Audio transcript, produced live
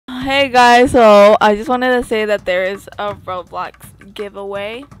Hey guys, so I just wanted to say that there is a Roblox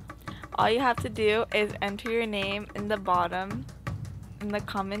giveaway. All you have to do is enter your name in the bottom, in the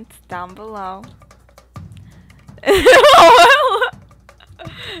comments down below.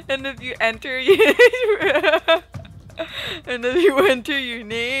 And if you enter your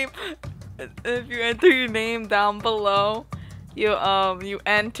name down below, you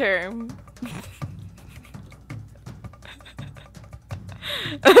enter.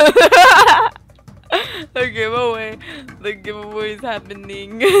 The giveaway is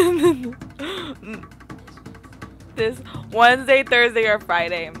happening this Wednesday, Thursday, or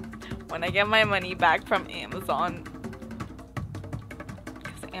Friday when I get my money back from Amazon,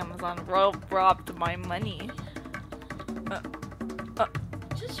 because Amazon robbed my money.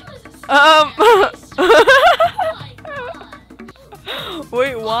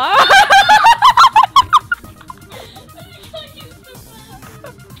 Wait, what?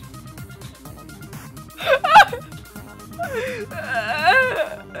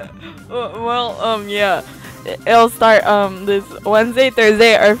 Yeah, it'll start this Wednesday,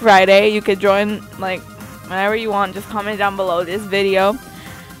 Thursday, or Friday. You could join like whenever you want. Just comment down below this video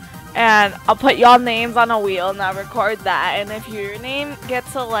and I'll put y'all names on a wheel and I'll record that, and if your name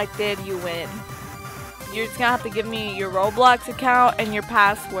gets selected, you win. You're just gonna have to give me your Roblox account and your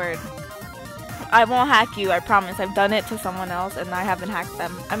password. I won't hack you, I promise. I've done it to someone else and I haven't hacked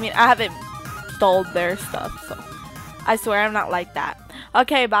them. I mean, I haven't stole their stuff, so I swear I'm not like that.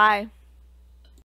 Okay, bye.